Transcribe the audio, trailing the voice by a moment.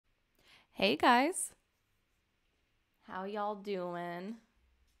Hey guys, how y'all doing?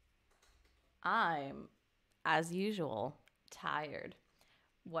 I'm, as usual, tired.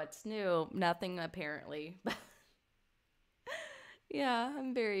 What's new? Nothing apparently. Yeah,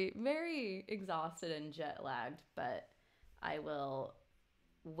 I'm very, very exhausted and jet lagged, but I will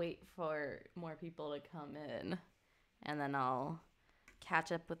wait for more people to come in and then I'll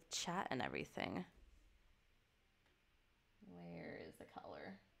catch up with chat and everything. Where is the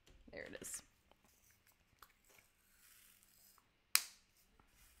color? There it is.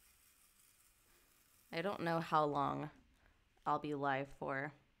 I don't know how long I'll be live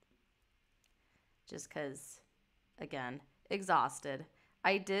for, just because, again, exhausted.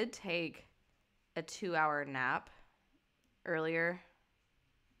 I did take a 2 hour nap earlier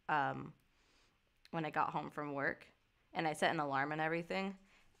um, when I got home from work, and I set an alarm and everything.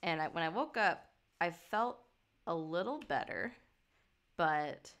 And when I woke up, I felt a little better,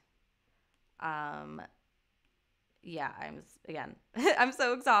 but um, yeah, I'm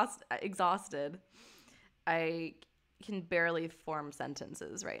so exhausted. I can barely form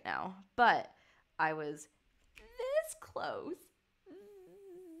sentences right now, but I was this close,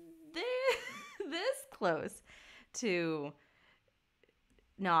 this, this close to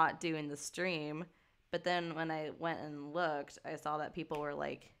not doing the stream. But then when I went and looked, I saw that people were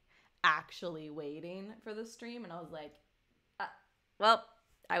like actually waiting for the stream, and I was like, uh, well,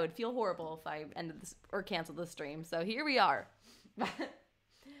 I would feel horrible if I ended this or canceled the stream. So here we are.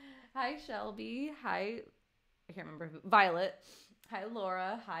 Hi Shelby. Hi, I can't remember who. Violet. Hi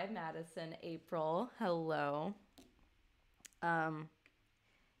Laura. Hi Madison. April. Hello. Um,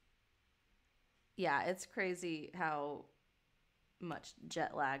 yeah, it's crazy how much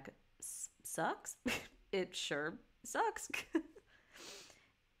jet lag sucks. It sure sucks.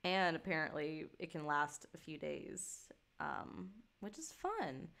 And apparently it can last a few days, which is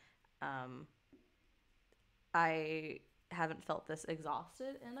fun. Um, I haven't felt this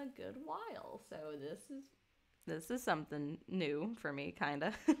exhausted in a good while, so this is something new for me, kind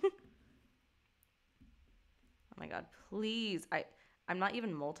of. Oh my god, please! I'm not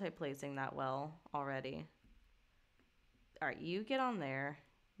even multi-placing that well already. All right, you get on there.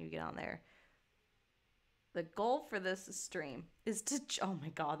 You get on there. The goal for this stream is to. Oh my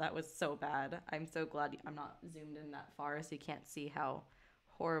god, that was so bad. I'm so glad I'm not zoomed in that far so you can't see how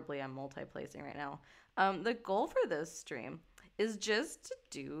horribly I'm multi-placing right now. The goal for this stream is just to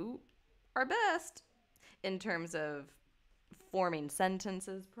do our best in terms of forming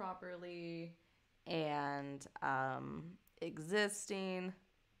sentences properly and existing.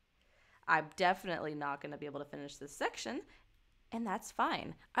 I'm definitely not going to be able to finish this section, and that's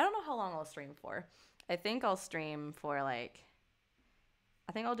fine. I don't know how long I'll stream for. I think I'll stream for I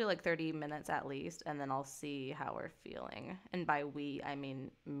think I'll do like 30 minutes at least, and then I'll see how we're feeling. And by we, I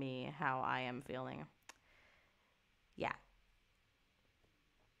mean me, how I am feeling. Yeah.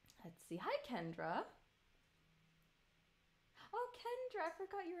 Let's see. Hi, Kendra. Oh, Kendra, I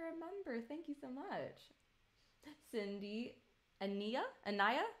forgot you were a member. Thank you so much. Cindy, Anaya?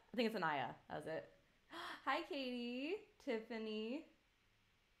 I think it's Anaya. That's it. Hi, Katie, Tiffany.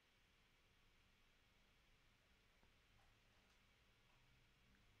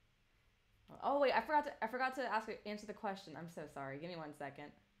 Oh wait, I forgot to answer the question. I'm so sorry. Give me 1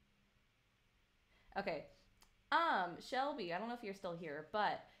 second. Okay. Shelby, I don't know if you're still here,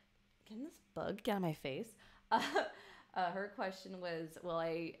 but can this bug get on my face? Uh, her question was, will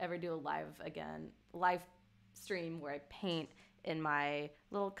I ever do a live stream where I paint in my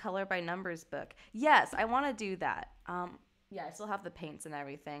little color by numbers book? Yes, I want to do that. Yeah, I still have the paints and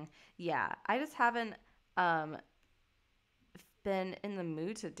everything. Yeah, I just haven't um been in the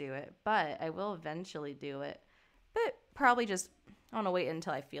mood to do it, but I will eventually do it. But probably just I want to wait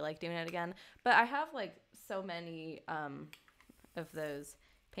until I feel like doing it again. But I have like so many of those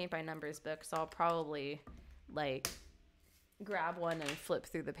paint by numbers books, so I'll probably like grab one and flip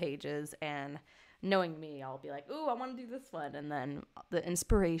through the pages, and knowing me, I'll be like, "Ooh, I want to do this one," and then the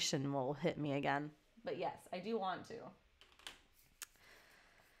inspiration will hit me again. But yes, I do want to.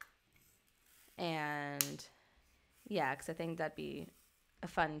 And yeah, because I think that'd be a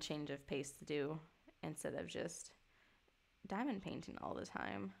fun change of pace to do instead of just diamond painting all the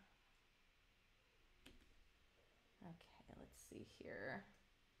time. Okay, let's see here.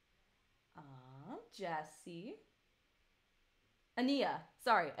 Jesse. Ania.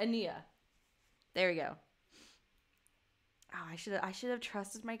 Sorry, Ania. There we go. Oh, I should have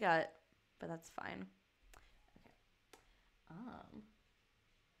trusted my gut, but that's fine. Okay. Um.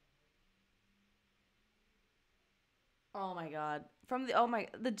 Oh my god.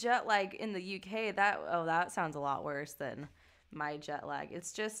 The jet lag in the UK, that sounds a lot worse than my jet lag.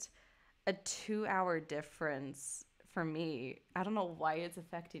 It's just a 2 hour difference for me. I don't know why it's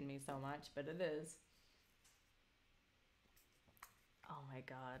affecting me so much, but it is. Oh my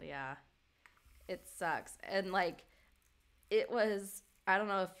God. Yeah. It sucks. And like, it was, I don't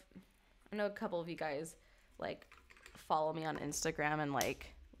know if, I know a couple of you guys like follow me on Instagram and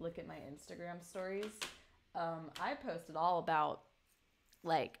like look at my Instagram stories. I posted all about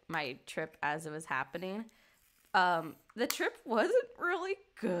like my trip as it was happening. The trip wasn't really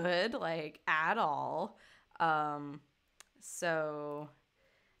good, like at all. Um, so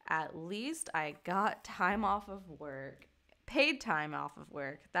at least I got time off of work, paid time off of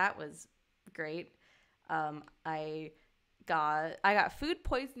work. That was great. I got food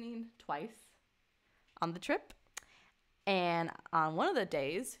poisoning twice on the trip, and on one of the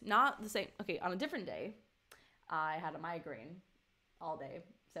days, not the same. Okay, on a different day, I had a migraine all day,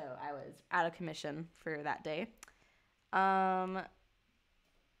 so I was out of commission for that day. Um,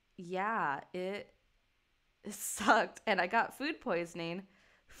 yeah, it sucked, and I got food poisoning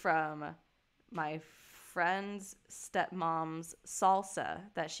from my friend's stepmom's salsa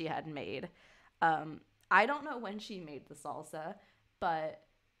that she had made. I don't know when she made the salsa, but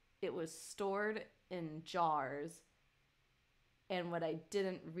it was stored in jars. And what I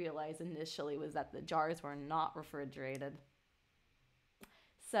didn't realize initially was that the jars were not refrigerated.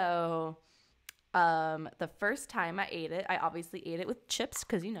 So, the first time I ate it, I obviously ate it with chips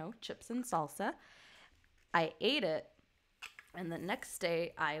because, chips and salsa. I ate it, and the next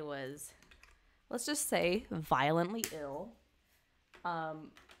day I was, let's just say, violently ill.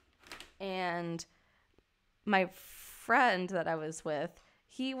 And my friend that I was with,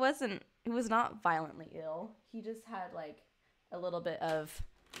 he was not violently ill. He just had like a little bit of,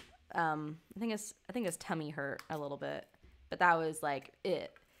 I think his tummy hurt a little bit, but that was like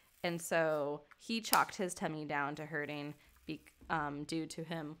it. And so he chalked his tummy down to hurting due to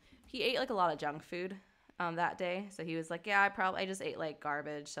him. He ate like a lot of junk food that day. So he was like, yeah, I just ate like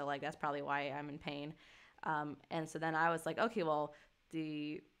garbage. So like, that's probably why I'm in pain. And so then I was like, okay, well,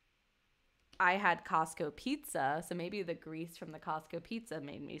 I had Costco pizza. So maybe the grease from the Costco pizza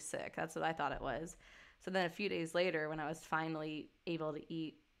made me sick. That's what I thought it was. So then a few days later, when I was finally able to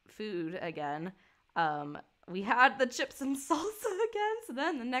eat food again, we had the chips and salsa again. So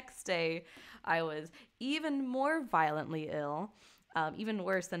then the next day, I was even more violently ill, even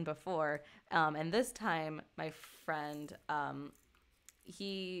worse than before. And this time, my friend, I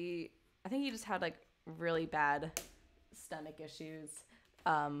think he just had like really bad stomach issues.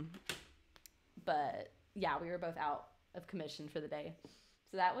 But yeah, we were both out of commission for the day.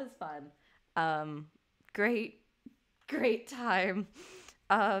 So that was fun. Great time.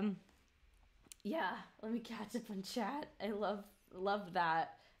 Yeah, let me catch up on chat. I love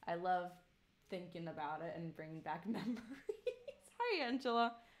that. I love thinking about it and bringing back memories. Hi,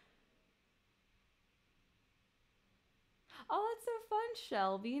 Angela. Oh, that's so fun,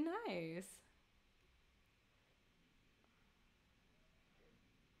 Shelby. Nice.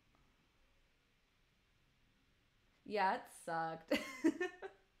 Yeah, it sucked.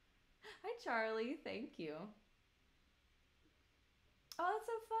 Hi, Charlie. Thank you. Oh, that's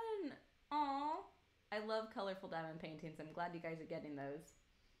so fun. Aw. I love colorful diamond paintings. I'm glad you guys are getting those.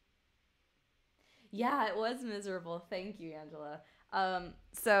 Yeah, it was miserable. Thank you, Angela.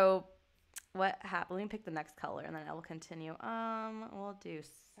 So what happened? Let me pick the next color and then I will continue. We'll do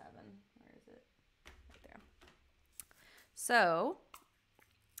 7. Where is it? Right there. So,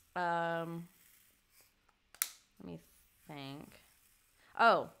 let me think.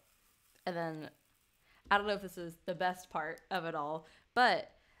 Oh, and then I don't know if this is the best part of it all,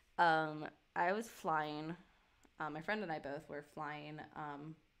 but I was flying. My friend and I both were flying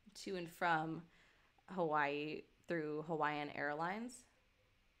to and from Hawaii through Hawaiian Airlines.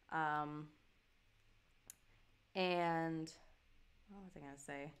 Um, and what was I going to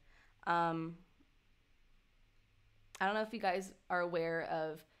say? Um, I don't know if you guys are aware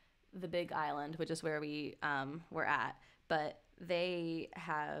of the Big Island, which is where we were at, but they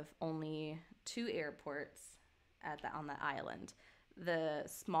have only 2 airports on the island. The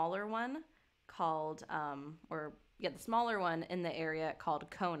smaller one called, the smaller one in the area called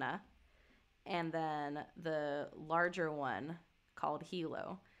Kona, and then the larger one called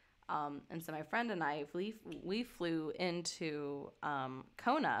Hilo. And so my friend and I, we flew into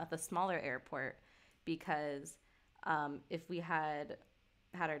Kona, the smaller airport, because if we had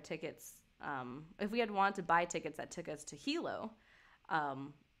our tickets, if we had wanted to buy tickets that took us to Hilo,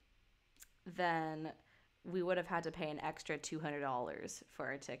 then we would have had to pay an extra $200 for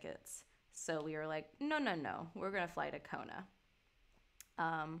our tickets. So we were like, no, we're going to fly to Kona.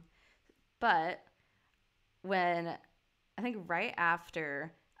 But when, I think right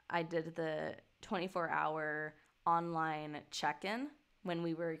after I did the 24-hour online check-in when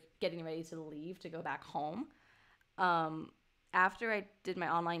we were getting ready to leave to go back home. Um, After I did my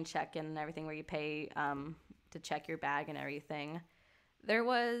online check-in and everything where you pay to check your bag and everything, there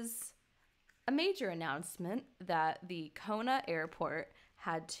was a major announcement that the Kona airport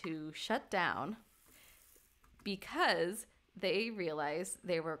had to shut down because they realized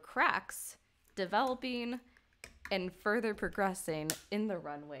there were cracks developing and further progressing in the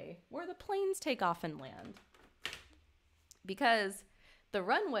runway where the planes take off and land. Because the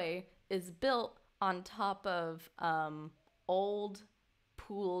runway is built on top of old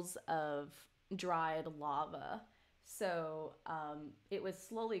pools of dried lava. So it was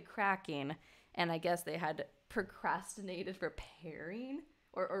slowly cracking, and I guess they had procrastinated repairing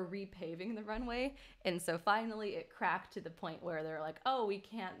or repaving the runway. And so finally it cracked to the point where they're like, oh, we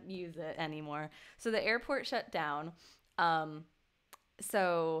can't use it anymore. So the airport shut down.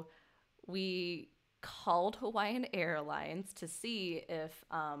 So we called Hawaiian Airlines to see if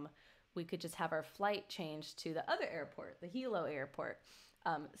we could just have our flight changed to the other airport, the Hilo airport.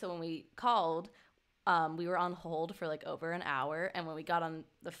 So when we called, we were on hold for like over an hour. And when we got on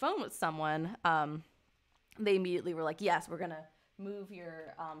the phone with someone, they immediately were like, yes, we're going to move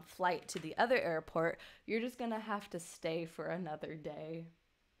your flight to the other airport. You're just going to have to stay for another day.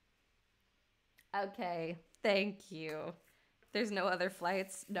 Okay, thank you. There's no other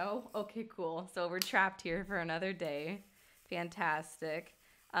flights? No? Okay, cool. So we're trapped here for another day. Fantastic.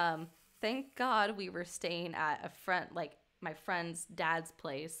 Thank God we were staying at a friend, like my friend's dad's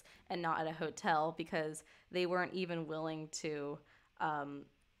place and not at a hotel, because they weren't even willing to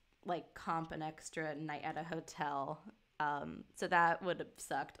like comp an extra night at a hotel. So that would have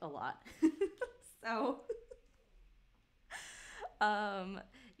sucked a lot. So,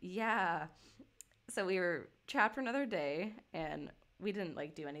 yeah. So we were trapped for another day, and we didn't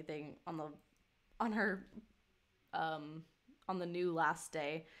like do anything on the new last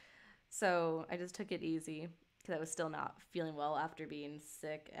day. So I just took it easy because I was still not feeling well after being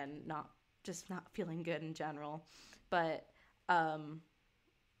sick and not feeling good in general. But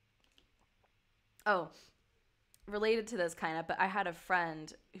related to this kind of, but I had a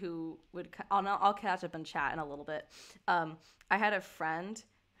friend who would, I'll catch up and chat in a little bit. I had a friend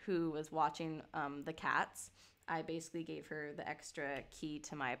who was watching the cats. I basically gave her the extra key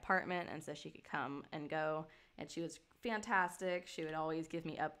to my apartment, and so she could come and go, and she was fantastic. She would always give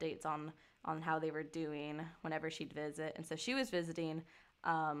me updates on how they were doing whenever she'd visit. And so she was visiting,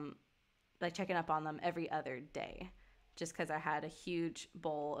 like checking up on them every other day, just because I had a huge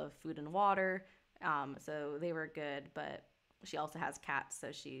bowl of food and water. So they were good, but she also has cats,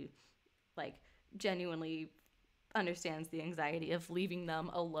 so she like genuinely understands the anxiety of leaving them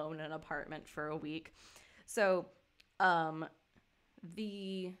alone in an apartment for a week. So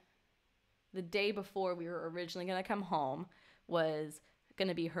the day before we were originally going to come home was going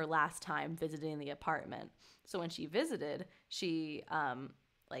to be her last time visiting the apartment. So when she visited, she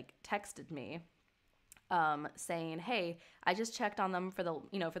like texted me saying, hey, I just checked on them for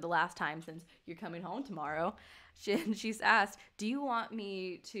the last time since you're coming home tomorrow. She's asked, do you want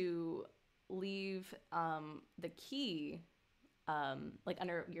me to leave the key like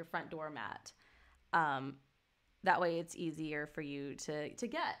under your front doormat? That way it's easier for you to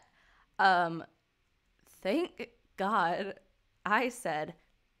get. Thank God I said,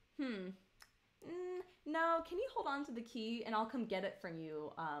 no, can you hold on to the key and I'll come get it from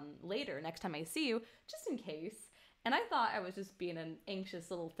you later, next time I see you, just in case. And I thought I was just being an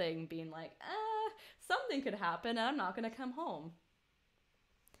anxious little thing, being like, something could happen and I'm not going to come home.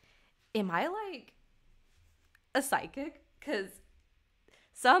 Am I like a psychic? Because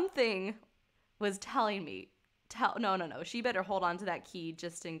something was telling me, no, she better hold on to that key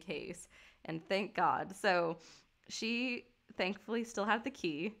just in case. And thank God. So she thankfully still had the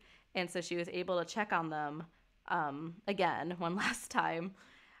key. And so she was able to check on them again one last time.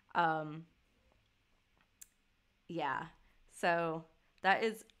 Yeah. So that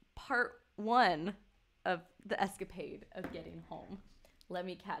is part one of the escapade of getting home. Let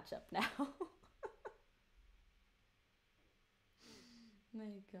me catch up now. My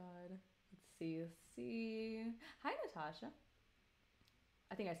God. Let's see. Hi, Natasha.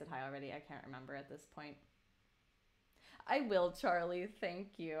 I think I said hi already. I can't remember at this point. I will, Charlie.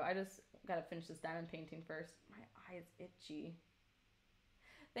 Thank you. I just gotta finish this diamond painting first. My eye's itchy.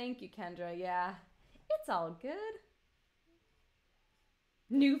 Thank you, Kendra. Yeah, it's all good.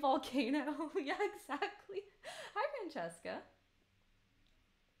 New volcano. Yeah, exactly. Hi, Francesca.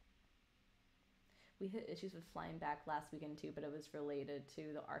 we hit issues with flying back last weekend too, but it was related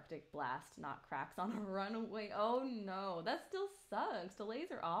to the Arctic blast, not cracks on a runway. Oh no, that still sucks.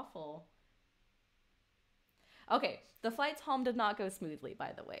 Delays are awful. Okay, the flights home did not go smoothly,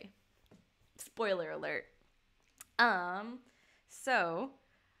 by the way. Spoiler alert. So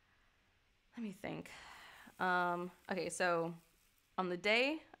let me think. Okay, so on the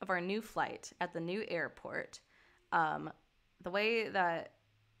day of our new flight at the new airport, the way that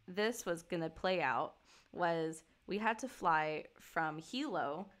this was going to play out was we had to fly from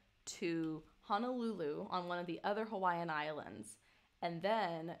Hilo to Honolulu on one of the other Hawaiian islands. And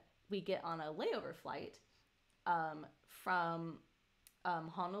then we get on a layover flight from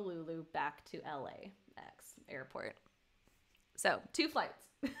Honolulu back to LAX airport. So 2 flights.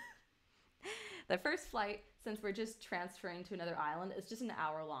 The first flight, since we're just transferring to another island, is just an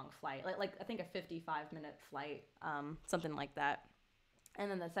hour-long flight. Like I think a 55-minute flight, something like that. And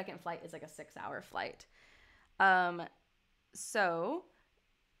then the second flight is like a 6-hour flight.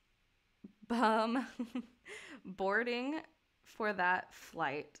 Boarding for that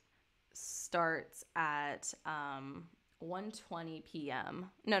flight starts at 1:20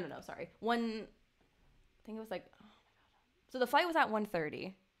 p.m. No, sorry. I think it was like, oh my God. So the flight was at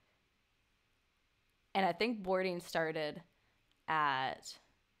 1:30. And I think boarding started at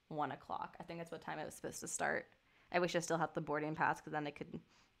 1 o'clock. I think that's what time it was supposed to start. I wish I still had the boarding pass because then I could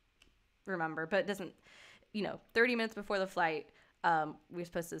remember. But it doesn't, 30 minutes before the flight, we were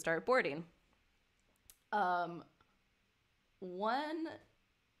supposed to start boarding. 1:10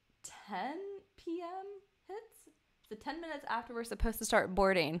 p.m. hits. So 10 minutes after we're supposed to start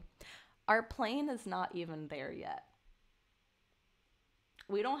boarding, our plane is not even there yet.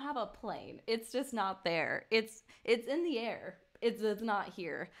 We don't have a plane. It's just not there. It's in the air. It's not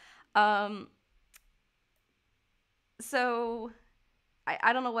here. So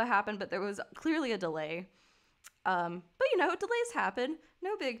I don't know what happened, but there was clearly a delay. But delays happen.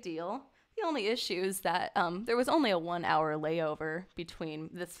 No big deal. The only issue is that there was only a 1-hour layover between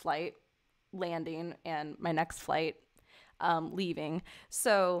this flight landing and my next flight leaving.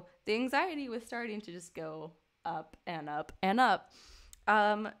 So the anxiety was starting to just go up and up and up.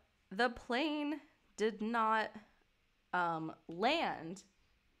 The plane did not land.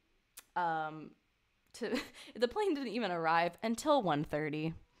 The plane didn't even arrive until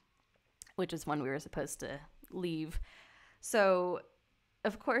 1:30, which is when we were supposed to leave. So,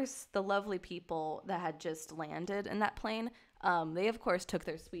 of course, the lovely people that had just landed in that plane, they of course took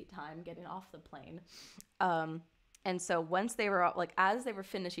their sweet time getting off the plane. And so once they were as they were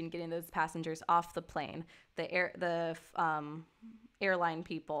finishing getting those passengers off the plane, the airline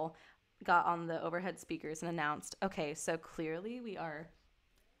people got on the overhead speakers and announced, okay, so clearly we are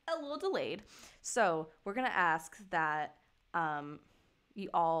a little delayed. So we're going to ask that you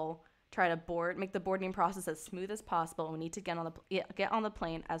all try to make the boarding process as smooth as possible. We need to get on the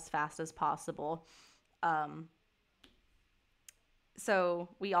plane as fast as possible. So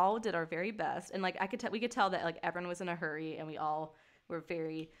we all did our very best. And we could tell that everyone was in a hurry, and we all were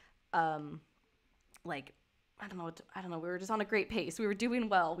very I don't know. We were just on a great pace. We were doing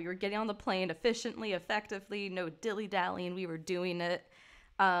well. We were getting on the plane efficiently, effectively, no dilly-dallying. We were doing it.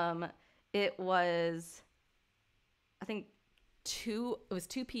 It was, I think, 2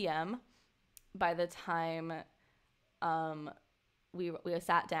 p.m. by the time we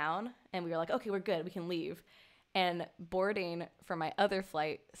sat down, and we were like, okay, we're good. We can leave. And boarding for my other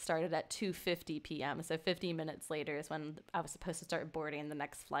flight started at 2:50 p.m. So 50 minutes later is when I was supposed to start boarding the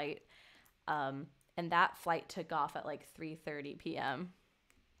next flight. And that flight took off at 3:30 p.m.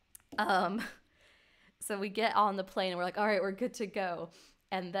 So we get on the plane and we're like, all right, we're good to go.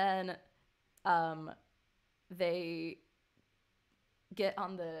 And then they get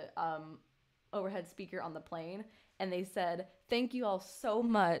on the overhead speaker on the plane, and they said, thank you all so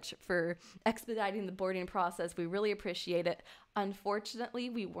much for expediting the boarding process. We really appreciate it. Unfortunately,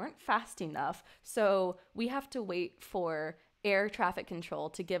 we weren't fast enough, so we have to wait for air traffic control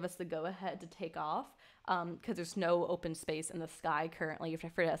to give us the go-ahead to take off, because there's no open space in the sky currently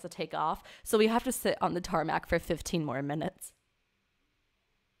for us to take off. So we have to sit on the tarmac for 15 more minutes.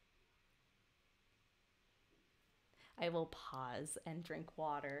 I will pause and drink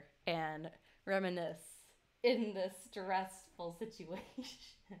water and reminisce in this stressful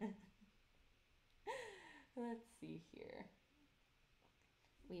situation. Let's see here.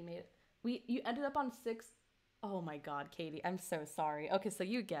 You ended up on 6. Oh my God, Katie, I'm so sorry. Okay, so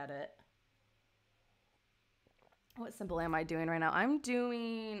you get it. What symbol am I doing right now? I'm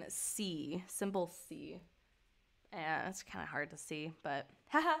doing C, symbol C. Yeah, it's kind of hard to see, but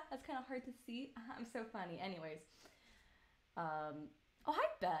haha, that's kind of hard to see. I'm so funny. Anyways, oh, hi,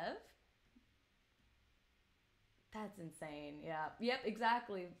 Bev. That's insane. Yeah. Yep,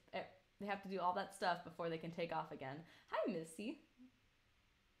 exactly. They have to do all that stuff before they can take off again. Hi, Missy.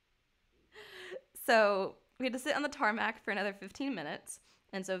 So we had to sit on the tarmac for another 15 minutes.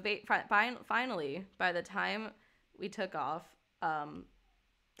 And so finally, by the time we took off, I'm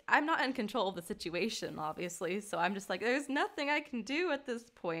not in control of the situation, obviously. So I'm just like, there's nothing I can do at this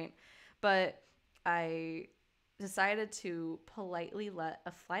point. But I decided to politely let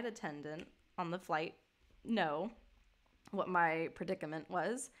a flight attendant on the flight know what my predicament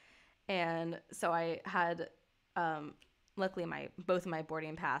was. And so I had, luckily my both of my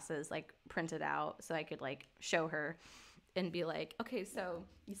boarding passes like printed out so I could like show her and be like, okay, so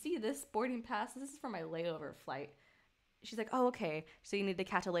you see this boarding pass? This is for my layover flight. She's like, oh, okay. So you need to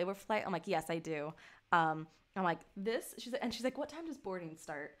catch a layover flight? I'm like, yes, I do. I'm like, this? She's like, what time does boarding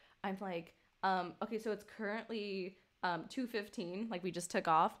start? I'm like, okay, so it's currently 2:15. Like we just took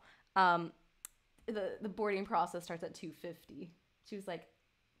off. The boarding process starts at 2:50. She was like,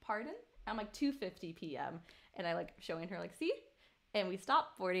 pardon? I'm like 2:50 p.m. And I like showing her like, see? And we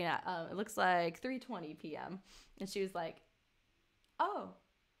stopped boarding at it looks like 3:20 p.m. And she was like, oh,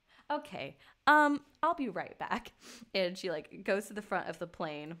 okay. I'll be right back. And she like goes to the front of the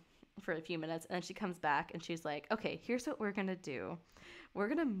plane for a few minutes and then she comes back and she's like, okay, here's what we're gonna do. We're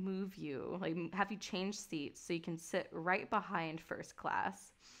gonna move you, like have you change seats so you can sit right behind first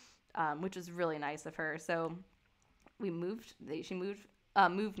class, which was really nice of her. So she moved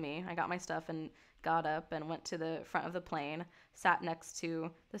me. I got my stuff and got up and went to the front of the plane, sat next to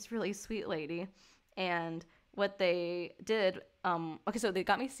this really sweet lady. And what they did, okay, so they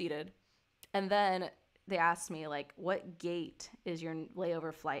got me seated. And then they asked me, like, what gate is your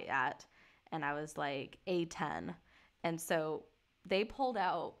layover flight at? And I was like, A10. And so they pulled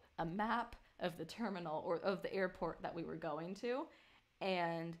out a map of the terminal or of the airport that we were going to.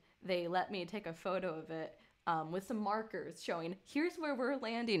 And they let me take a photo of it with some markers showing here's where we're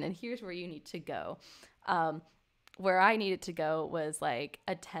landing and here's where you need to go. Where I needed to go was like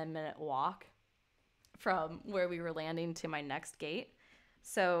a 10-minute walk from where we were landing to my next gate.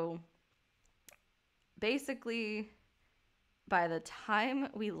 So basically, by the time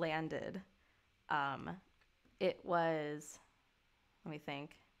we landed, it was, let me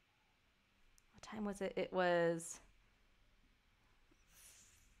think. What time was it? It was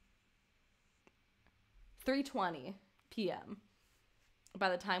 3:20 p.m. by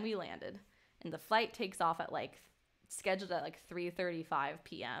the time we landed, and the flight takes off at like scheduled at like 3:35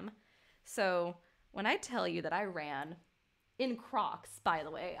 p.m. So when I tell you that I ran in Crocs, by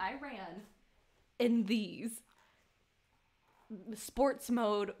the way, I ran in these sports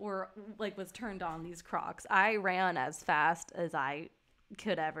mode or like was turned on these Crocs. I ran as fast as I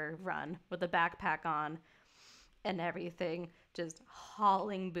could ever run with a backpack on and everything, just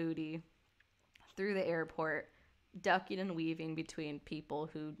hauling booty through the airport, ducking and weaving between people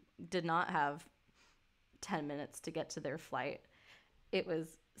who did not have 10 minutes to get to their flight. It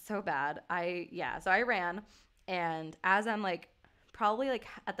was so bad. So I ran, and as I'm like probably like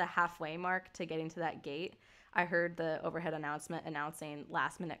at the halfway mark to getting to that gate, I heard the overhead announcement announcing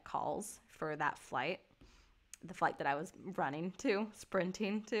last minute calls for that flight, the flight that I was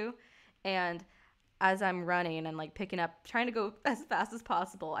sprinting to. And as I'm running and like picking up, trying to go as fast as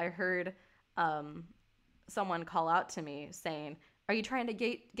possible, I heard someone call out to me saying, are you trying to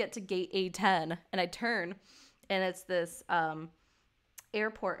get to gate A10? And I turn, and it's this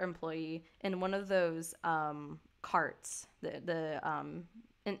airport employee in one of those carts, the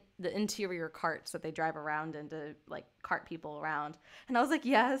interior carts that they drive around in to like cart people around. And I was like,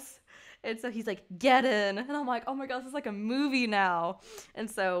 yes. And so he's like, get in. And I'm like, oh my God, this is like a movie now. And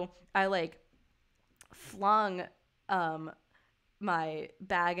so I like flung my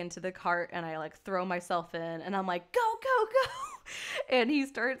bag into the cart and I like throw myself in and I'm like, go, go, go. And he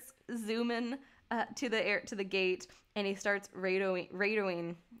starts zooming to the gate, and he starts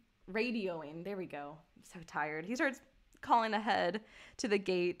radioing. There we go. I'm so tired. He starts calling ahead to the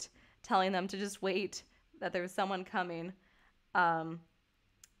gate, telling them to just wait, that there was someone coming.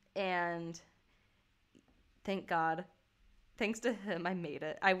 And thank God, thanks to him, I made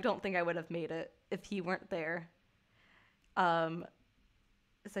it. I don't think I would have made it if he weren't there.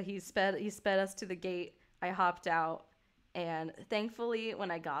 So he sped us to the gate. I hopped out, and thankfully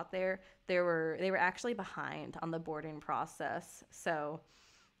when I got there, they were actually behind on the boarding process. So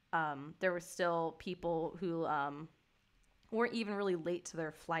there were still people who weren't even really late to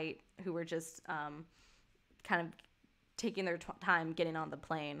their flight, who were just kind of taking their time getting on the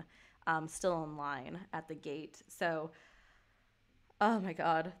plane, still in line at the gate. So, oh my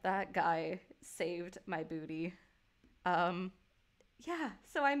God, that guy saved my booty. Yeah,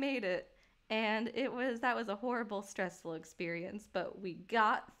 so I made it. And that was a horrible, stressful experience, but we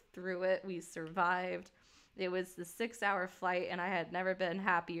got through it. We survived. It was the 6 hour flight, and I had never been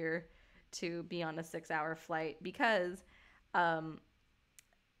happier to be on a 6 hour flight because um,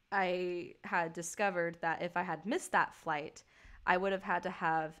 I had discovered that if I had missed that flight, I would have had to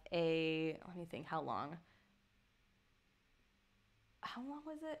have let me think how long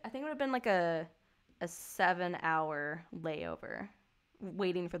was it? I think it would have been like a 7 hour layover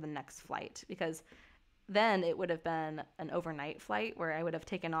waiting for the next flight, because then it would have been an overnight flight where I would have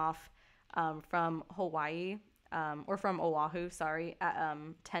taken off from Hawaii, or from Oahu, sorry, at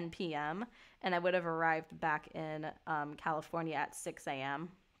 10 p.m. And I would have arrived back in California at 6 a.m.,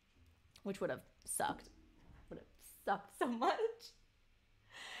 which would have sucked. Would have sucked so much.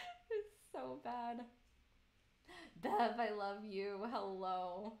 It's so bad. Bev, I love you.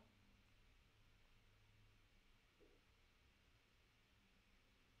 Hello.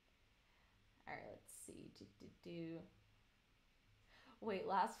 All right, let's see. Wait,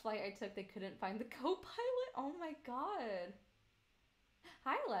 last flight I took, they couldn't find the co-pilot? Oh my god.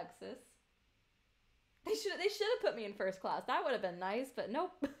 Hi, Alexis. They should have put me in first class. That would have been nice, but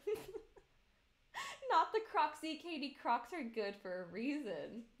nope. Not the Crocsy. Katie, Crocs are good for a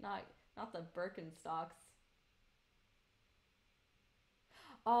reason. Not the Birkenstocks.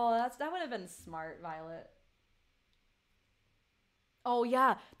 Oh, that would have been smart, Violet. Oh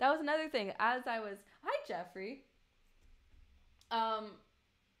yeah, that was another thing. Hi Jeffrey. Um,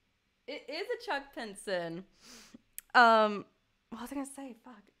 it is a Chuck Pinson. What was I gonna say?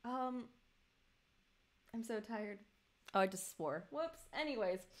 Fuck. I'm so tired. Oh, I just swore. Whoops.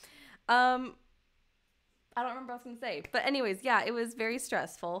 Anyways, I don't remember what I was gonna say, but anyways, yeah, it was very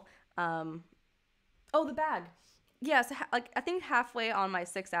stressful. Oh, the bag. Yeah, so I think halfway on my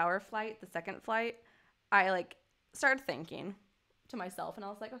 6 hour flight, the second flight, I started thinking to myself, and I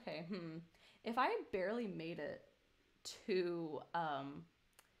was like, okay, if I barely made it to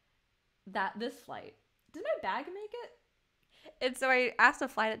this flight, did my bag make it? And so I asked a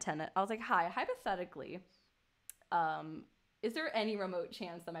flight attendant. I was like, hi, hypothetically, is there any remote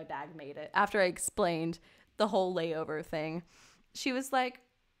chance that my bag made it? After I explained the whole layover thing, she was like,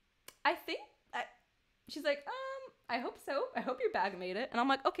 she's like, I hope so. I hope your bag made it. And I'm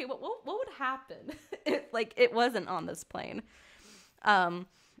like, okay, what would happen if it wasn't on this plane? And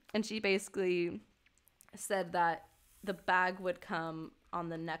she basically said that the bag would come on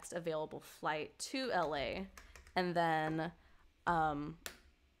the next available flight to LA, and then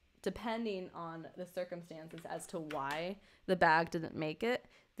depending on the circumstances as to why the bag didn't make it,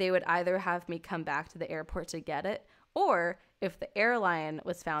 they would either have me come back to the airport to get it, or if the airline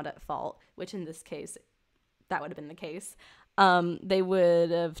was found at fault, which in this case, that would have been the case, they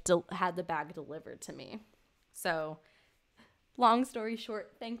would have had the bag delivered to me. So long story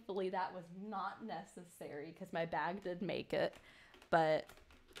short, thankfully that was not necessary because my bag did make it. But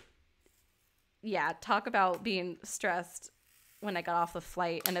yeah, talk about being stressed when I got off the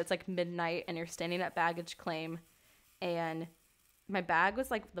flight and it's like midnight and you're standing at baggage claim, and my bag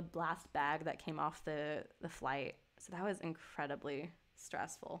was like the last bag that came off the flight. So that was incredibly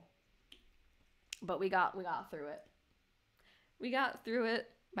stressful. But we got through it. We got through it.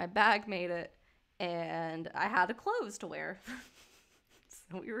 My bag made it, and I had a clothes to wear.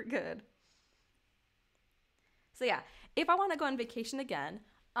 So we were good. So yeah, if I want to go on vacation again,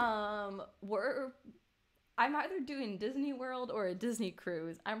 I'm either doing Disney World or a Disney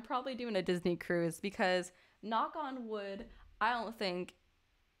cruise. I'm probably doing a Disney cruise because, knock on wood, I don't think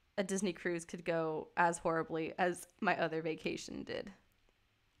a Disney cruise could go as horribly as my other vacation did.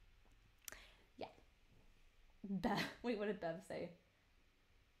 Yeah. Wait, what did Bev say?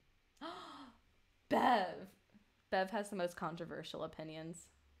 Bev has the most controversial opinions.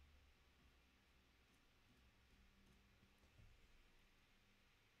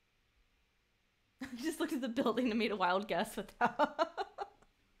 I just looked at the building and made a wild guess with that.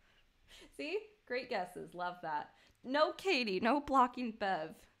 See? Great guesses. Love that. No Katie. No blocking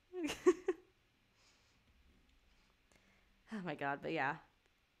Bev. Oh my god. But yeah.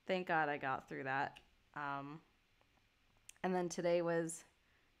 Thank God I got through that. And then today was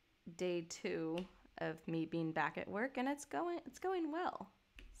day 2 of me being back at work, and it's going well.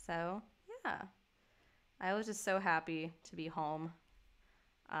 So yeah. I was just so happy to be home.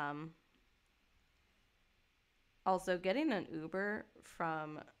 Also, getting an Uber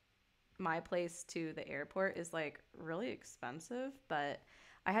from my place to the airport is really expensive, but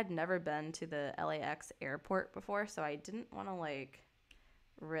I had never been to the LAX airport before, so I didn't want to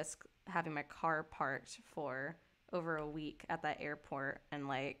risk having my car parked for over a week at that airport and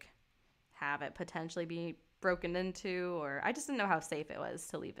have it potentially be broken into, or I just didn't know how safe it was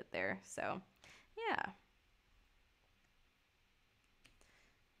to leave it there. So, yeah.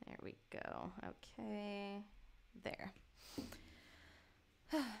 There we go. Okay. There.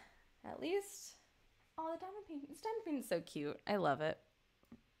 At least, oh, the diamond paint. This diamond paint is so cute. I love it.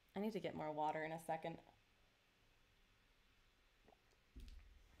 I need to get more water in a second.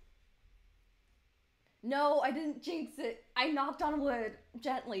 No, I didn't jinx it. I knocked on wood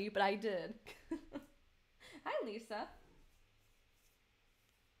gently, but I did. Hi, Lisa.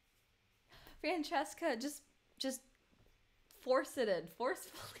 Francesca, just forcefully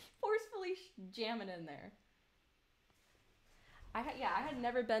jam it in there. I had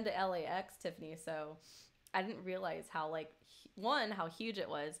never been to LAX, Tiffany, so I didn't realize how like one, how huge it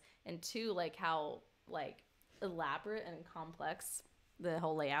was, and two, like how like elaborate and complex the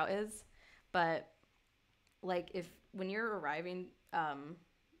whole layout is. But like if when you're arriving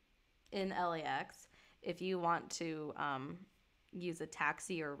in LAX, if you want to use a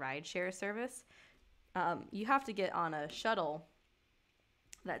taxi or rideshare service, you have to get on a shuttle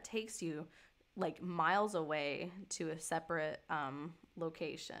that takes you like miles away to a separate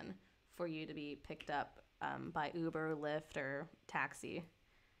location for you to be picked up by Uber, Lyft, or taxi.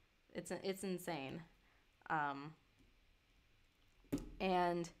 It's insane.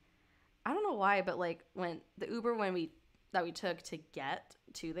 And I don't know why, but like when the Uber that we took to get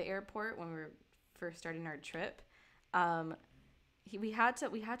to the airport when we were first starting our trip, we had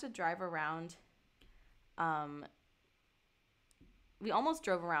to drive around. We almost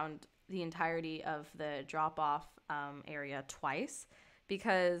drove around the entirety of the drop-off area twice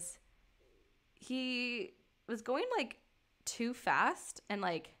because he was going like too fast and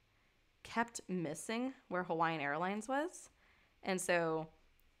like kept missing where Hawaiian Airlines was, and so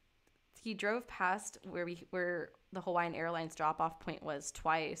he drove past where the Hawaiian Airlines drop-off point was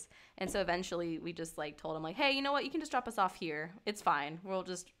twice. And so eventually we just like told him like, hey, you know what? You can just drop us off here. It's fine. We'll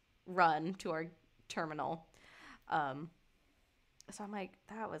just run to our terminal. So I'm like,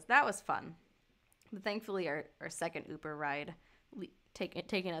 that was fun. But thankfully our second Uber ride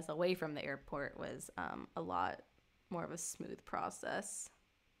taking us away from the airport was a lot more of a smooth process.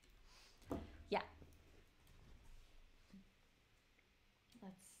 Yeah.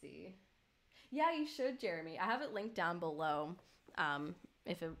 Let's see. Yeah, you should, Jeremy. I have it linked down below.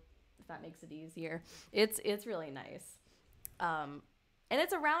 If that makes it easier. It's really nice. And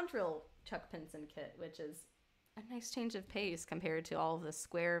it's a round drill Chuck Pinson kit, which is a nice change of pace compared to all of the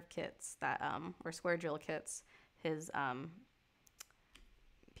square kits that or square drill kits his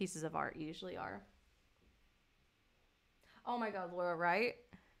pieces of art usually are. Oh my God, Laura, right?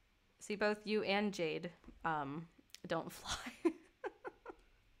 See, both you and Jade don't fly.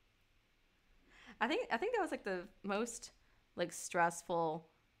 I think that was like the most like stressful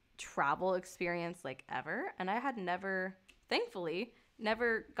travel experience like ever, and I had thankfully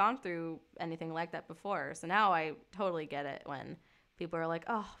never gone through anything like that before. So now I totally get it when people are like,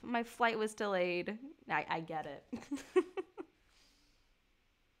 "Oh, my flight was delayed." I get it.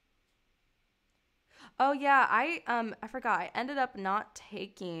 Oh yeah, I forgot. I ended up not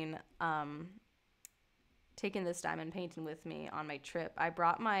taking this diamond painting with me on my trip. I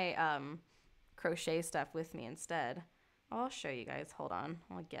brought my crochet stuff with me instead. I'll show you guys. Hold on.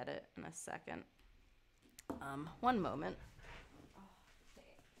 I'll get it in a second. One moment.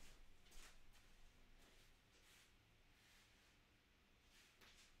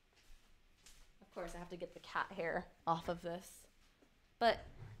 Of course, I have to get the cat hair off of this. But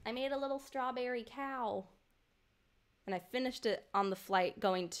I made a little strawberry cow. And I finished it on the flight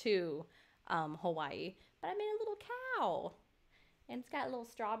going to Hawaii. But I made a little cow. And it's got little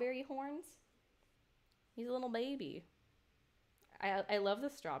strawberry horns. He's a little baby. I love the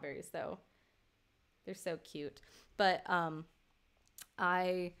strawberries though. They're so cute. But oh,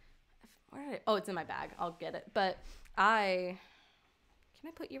 it's in my bag. I'll get it. But can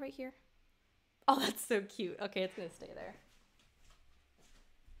I put you right here? Oh, that's so cute. Okay, it's gonna stay there.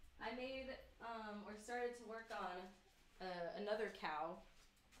 I made or started to work on another cow.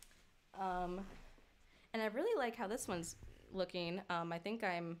 And I really like how this one's looking. I think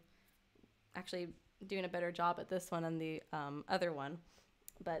I'm actually doing a better job at this one than the other one.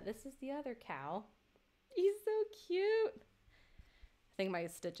 But this is the other cow. He's so cute. I think my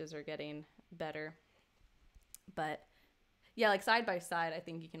stitches are getting better. But yeah, like side by side, I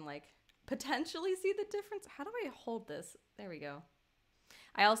think you can like potentially see the difference. How do I hold this? There we go.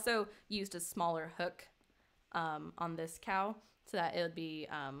 I also used a smaller hook on this cow so that it would be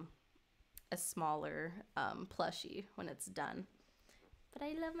a smaller plushie when it's done. But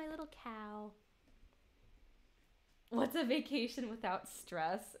I love my little cow. What's a vacation without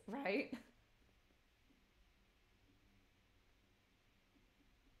stress, right?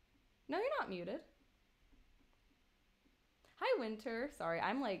 No, you're not muted. Hi, Winter. Sorry,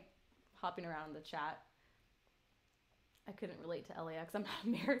 I'm like hopping around in the chat. I couldn't relate to LAX. I'm not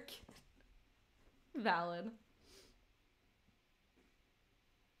American. Valid.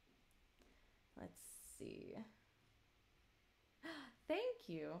 Let's see. Thank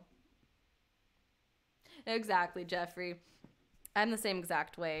you. Exactly, Jeffrey. I'm the same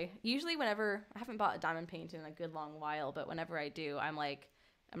exact way. Usually whenever I haven't bought a diamond paint in a good long while, but whenever I do, I'm like,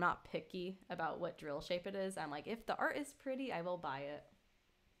 I'm not picky about what drill shape it is. I'm like, if the art is pretty, I will buy it.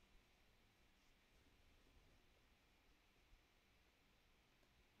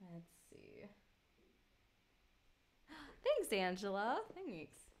 Let's see. Thanks, Angela.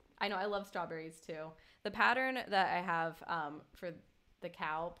 Thanks. I know, I love strawberries too. The pattern that I have for the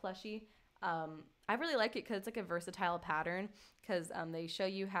cow plushie, I really like it because it's like a versatile pattern because they show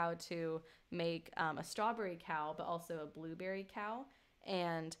you how to make a strawberry cow, but also a blueberry cow.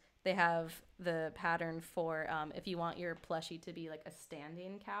 And they have the pattern for if you want your plushie to be like a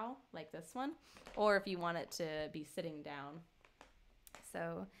standing cow, like this one, or if you want it to be sitting down.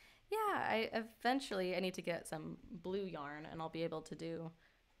 So yeah, I need to get some blue yarn and I'll be able to do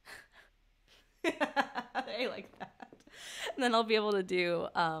I like that. And then I'll be able to do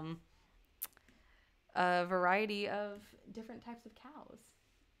a variety of different types of cows.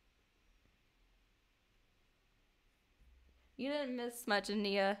 You didn't miss much,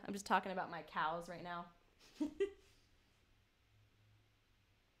 Ania. I'm just talking about my cows right now.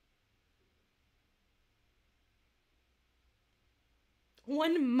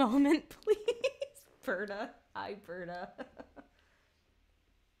 One moment, please. Berta. Hi, Berta.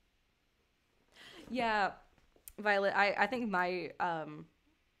 Yeah, Violet, I think my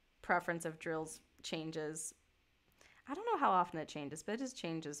preference of drills changes. I don't know how often it changes, but it just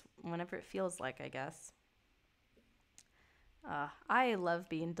changes whenever it feels like, I guess. I love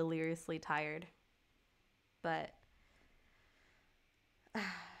being deliriously tired, but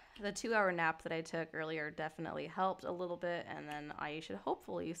the 2-hour nap that I took earlier definitely helped a little bit, and then I should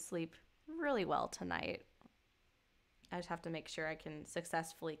hopefully sleep really well tonight. I just have to make sure I can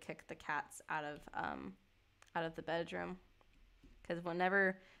successfully kick the cats out of the bedroom, because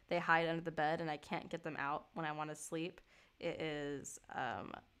whenever they hide under the bed and I can't get them out when I want to sleep, it is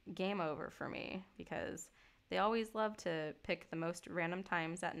game over for me, because they always love to pick the most random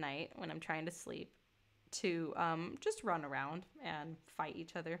times at night when I'm trying to sleep to just run around and fight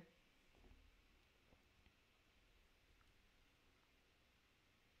each other.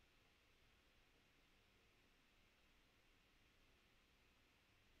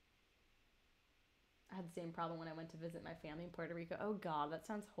 I had the same problem when I went to visit my family in Puerto Rico. Oh God, that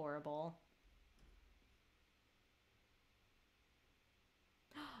sounds horrible.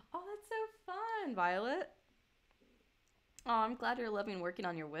 Oh, that's so fun, Violet. Oh, I'm glad you're loving working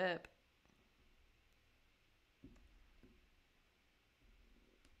on your whip.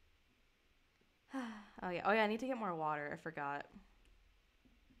 Oh yeah, I need to get more water. I forgot.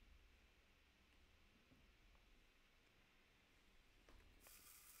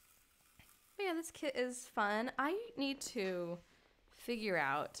 But yeah, this kit is fun. I need to figure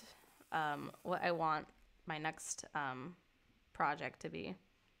out what I want my next project to be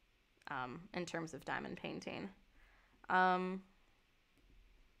in terms of diamond painting. Yeah,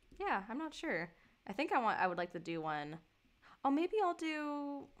 I'm not sure. I would like to do one. Oh, maybe I want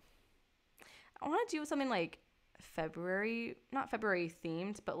to do something like February, not February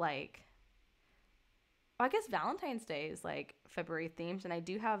themed, but like, I guess Valentine's Day is like February themed, and I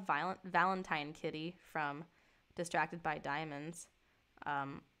do have Valentine Kitty from Distracted by Diamonds. I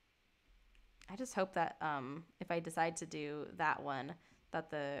just hope that if I decide to do that one, that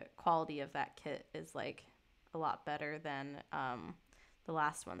the quality of that kit is like a lot better than the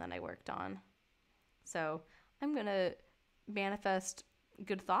last one that I worked on. So I'm gonna manifest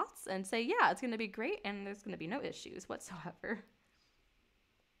good thoughts and say, yeah, it's gonna be great, and there's gonna be no issues whatsoever.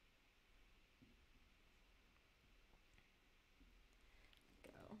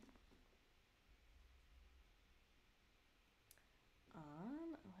 Go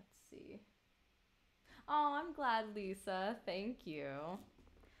on. Let's see. Oh, I'm glad, Lisa. Thank you.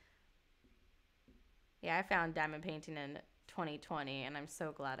 Yeah, I found diamond painting in 2020, and I'm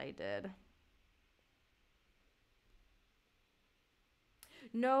so glad I did.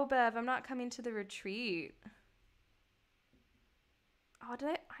 No, Bev, I'm not coming to the retreat. Oh, did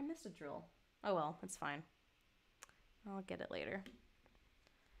I missed a drill. Oh well, it's fine. I'll get it later.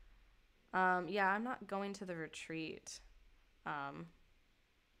 Yeah, I'm not going to the retreat.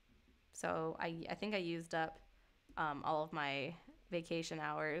 So I think I used up all of my vacation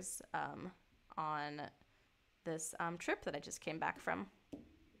hours on this trip that I just came back from.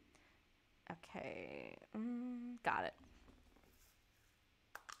 Okay. Got it.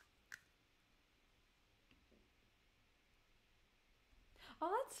 Oh,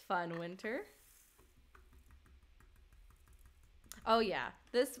 that's fun, Winter. Oh, yeah.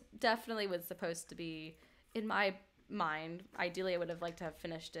 This definitely was supposed to be, in my mind, ideally I would have liked to have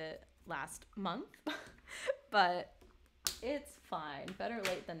finished it last month. But it's fine. Better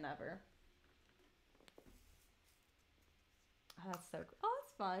late than never. Oh, that's so cool. Oh,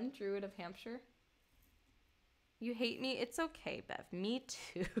 that's fun. Druid of Hampshire. You hate me? It's okay, Bev. Me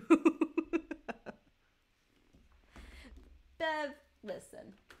too. Bev,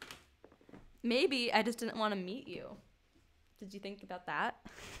 listen. Maybe I just didn't want to meet you. Did you think about that?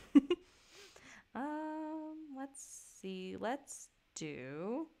 Let's see. Let's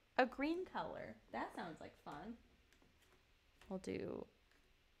do a green color. That sounds like fun. We'll do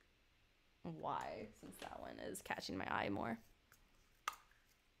Y since that one is catching my eye more.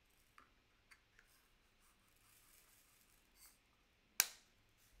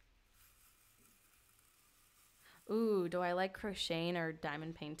 Ooh, do I like crocheting or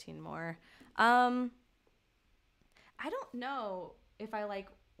diamond painting more? I don't know if I like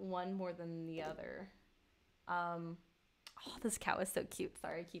one more than the other. Oh, this cow is so cute.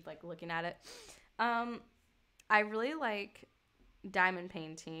 Sorry, I keep like looking at it. I really like diamond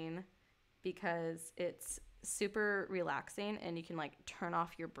painting because it's super relaxing and you can like turn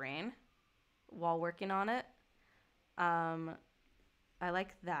off your brain while working on it. I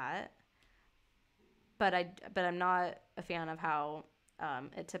like that. But I'm not a fan of how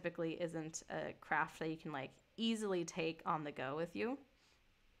it typically isn't a craft that you can like easily take on the go with you.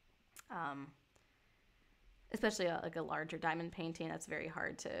 Especially like a larger diamond painting that's very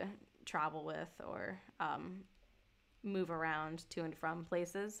hard to travel with or move around to and from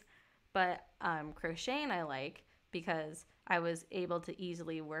places. But crocheting I like because I was able to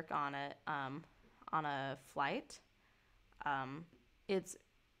easily work on it on a flight. It's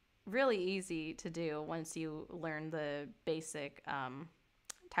really easy to do once you learn the basic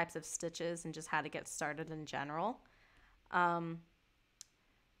types of stitches and just how to get started in general. And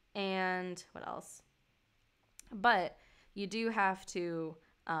what else? But you do have to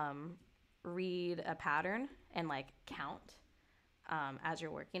read a pattern and like count as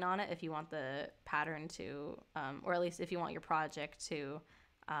you're working on it if you want the pattern to, or at least if you want your project to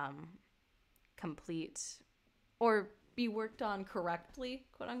complete or be worked on correctly,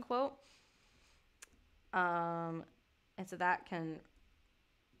 quote unquote. And so that can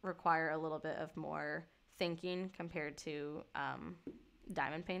require a little bit of more thinking compared to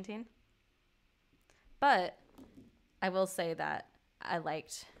diamond painting. But I will say that I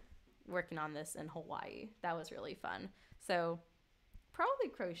liked working on this in Hawaii. That was really fun. So probably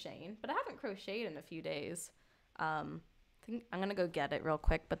crocheting, but I haven't crocheted in a few days. I think I'm gonna go get it real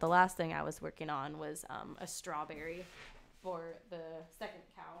quick. But the last thing I was working on was a strawberry for the second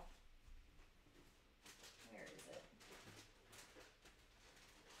cow. Where is it?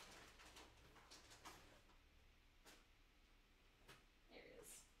 There it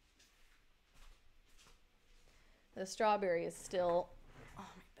is. The strawberry is still, oh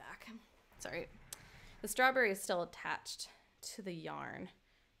my back, sorry. The strawberry is still attached to the yarn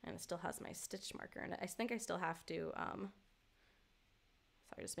and it still has my stitch marker in it. I think I still have to, sorry,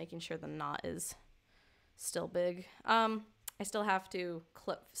 just making sure the knot is still big. I still have to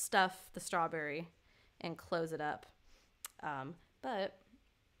stuff the strawberry and close it up. But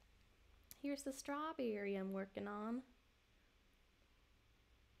here's the strawberry I'm working on.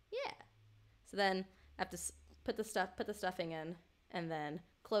 Yeah. So then I have to put the stuffing in and then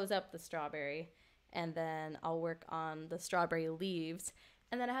close up the strawberry, and then I'll work on the strawberry leaves,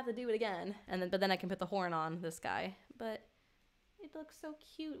 and then I have to do it again, but then I can put the horn on this guy. But it looks so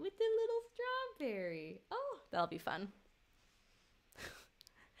cute with the little strawberry. Oh, that'll be fun.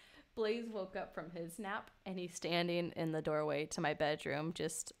 Blaze woke up from his nap and he's standing in the doorway to my bedroom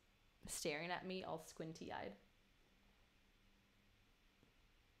just staring at me all squinty-eyed.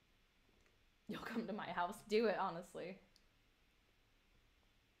 You'll come to my house. Do it, honestly.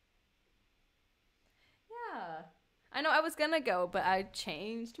 Yeah. I know I was gonna go, but I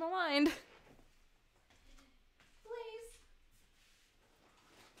changed my mind. Please.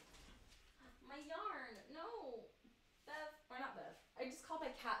 My yarn. No. Bev. Or not Bev. I just called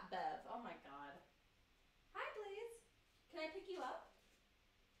my cat Bev. Oh my god. Hi, Blaze. Can I pick you up?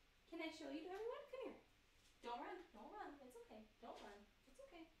 Can I show you to everyone? Come here. Don't run. Don't run. It's okay. Don't run. It's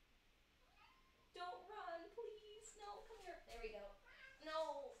okay. Don't run, please. No, come here. There we go.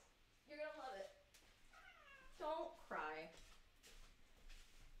 No. You're gonna love it. Don't cry.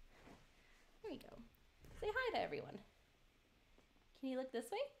 There you go. Say hi to everyone. Can you look this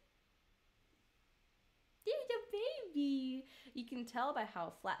way? baby. You can tell by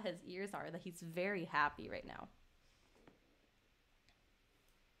how flat his ears are that he's very happy right now.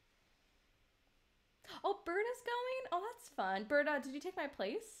 Oh, Berta's going? Oh, that's fun. Berta, did you take my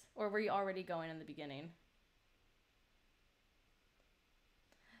place? Or were you already going in the beginning?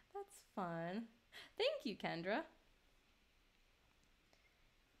 That's fun. Thank you, Kendra.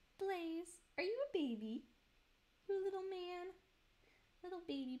 Blaze, are you a baby? You a little man? Little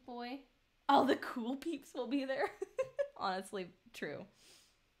baby boy? All the cool peeps will be there. Honestly, true.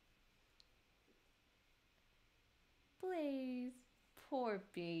 Blaze, poor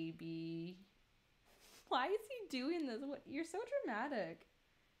baby. Why is he doing this? What? You're so dramatic.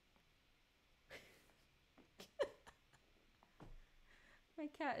 My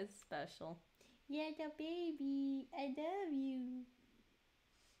cat is special. Yeah, the baby. I love you.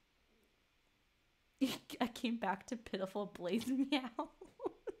 I came back to pitiful Blaze meows.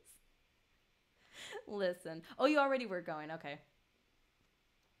 Listen. Oh, you already were going. Okay.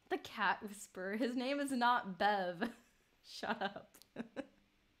 The cat whisperer. His name is not Bev. Shut up.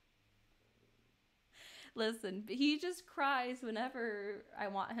 Listen, he just cries whenever I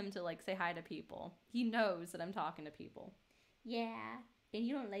want him to, like, say hi to people. He knows that I'm talking to people. Yeah, and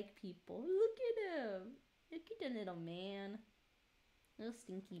you don't like people. Look at him. Look at the little man. Little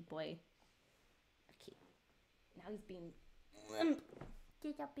stinky boy. Okay. Now he's being limp.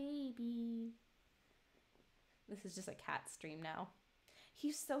 Get a baby. This is just a cat stream now.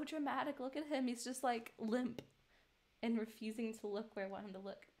 He's so dramatic. Look at him. He's just, like, limp and refusing to look where I want him to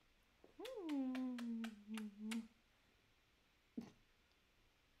look.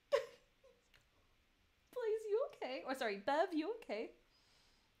 Blaze, you okay? Or sorry, Bev, you okay?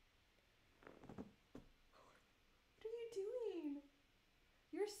 What are you doing?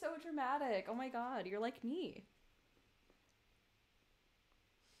 You're so dramatic. Oh my god, you're like me.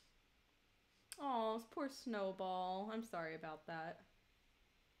 Oh, poor Snowball. I'm sorry about that.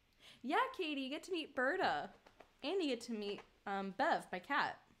 Yeah, Katie, you get to meet Berta. And you get to meet Bev, my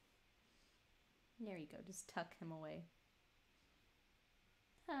cat. There you go. Just tuck him away.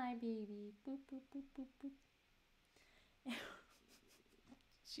 Hi, baby. Boop, boop, boop, boop, boop.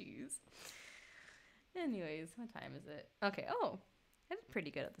 Jeez. Anyways, what time is it? Okay. Oh, I did pretty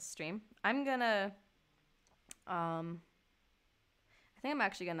good at the stream. I'm gonna, I think I'm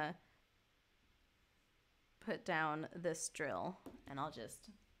actually gonna put down this drill and I'll just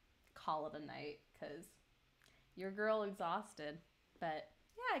call it a night because your girl exhausted. But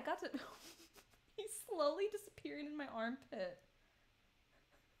yeah, I got to... He's slowly disappearing in my armpit.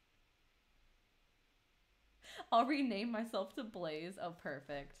 I'll rename myself to Blaze. Oh,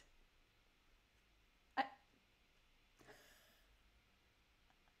 perfect.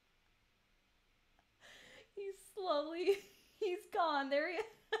 He's slowly... He's gone. There he is.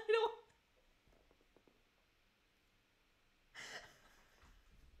 I don't...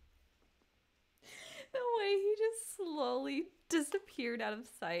 The way he just slowly disappeared out of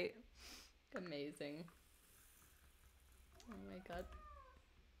sight. Amazing. Oh my god.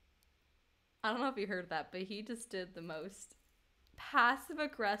 I don't know if you heard that, but he just did the most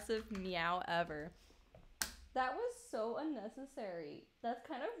passive-aggressive meow ever. That was so unnecessary. That's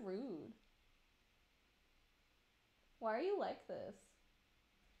kind of rude. Why are you like this?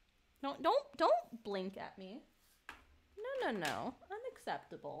 No, don't blink at me. No.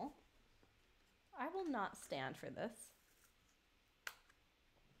 Unacceptable. I will not stand for this.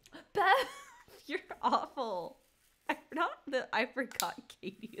 Beth, you're awful. I forgot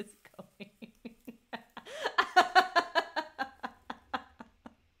Katie is going.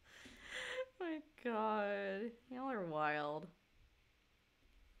 My god. Y'all are wild.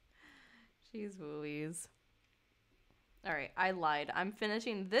 Jeez Louise. Alright, I lied. I'm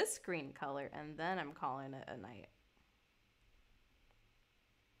finishing this green color and then I'm calling it a night.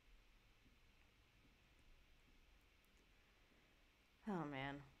 Oh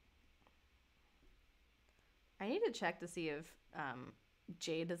man. I need to check to see if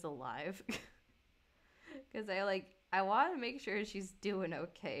Jade is alive. Because I want to make sure she's doing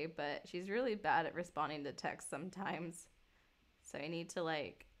okay, but she's really bad at responding to texts sometimes. So I need to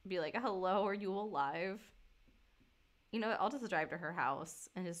be like, hello, are you alive? You know what? I'll just drive to her house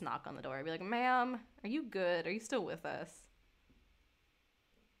and just knock on the door. I'll be like, ma'am, are you good? Are you still with us?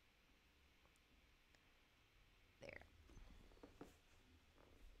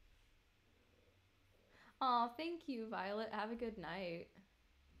 Aw, thank you, Violet. Have a good night.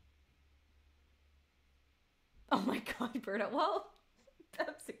 Oh my god, Berta. Well,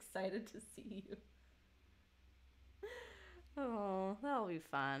 I'm excited to see you. Oh, that'll be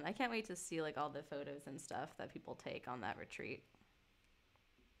fun. I can't wait to see all the photos and stuff that people take on that retreat.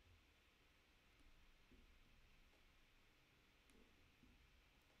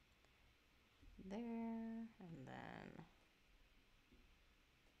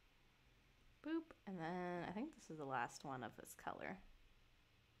 And then I think this is the last one of this color.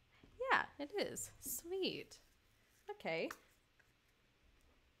 Yeah, it is. Sweet. Okay.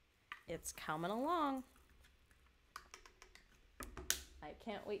 It's coming along. I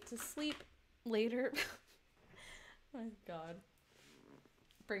can't wait to sleep later. My God.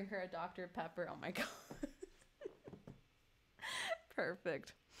 Bring her a Dr. Pepper. Oh my God.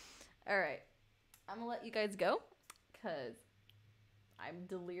 Perfect. All right. I'm going to let you guys go because I'm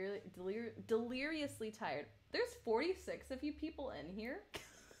deliriously tired. There's 46 of you people in here.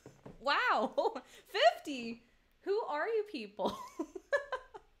 Wow. 50. Who are you people?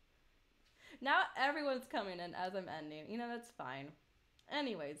 Now everyone's coming in as I'm ending. You know, that's fine.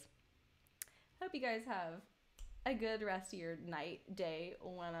 Anyways, hope you guys have a good rest of your night, day,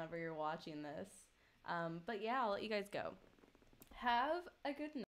 whenever you're watching this. But yeah, I'll let you guys go. Have a good night.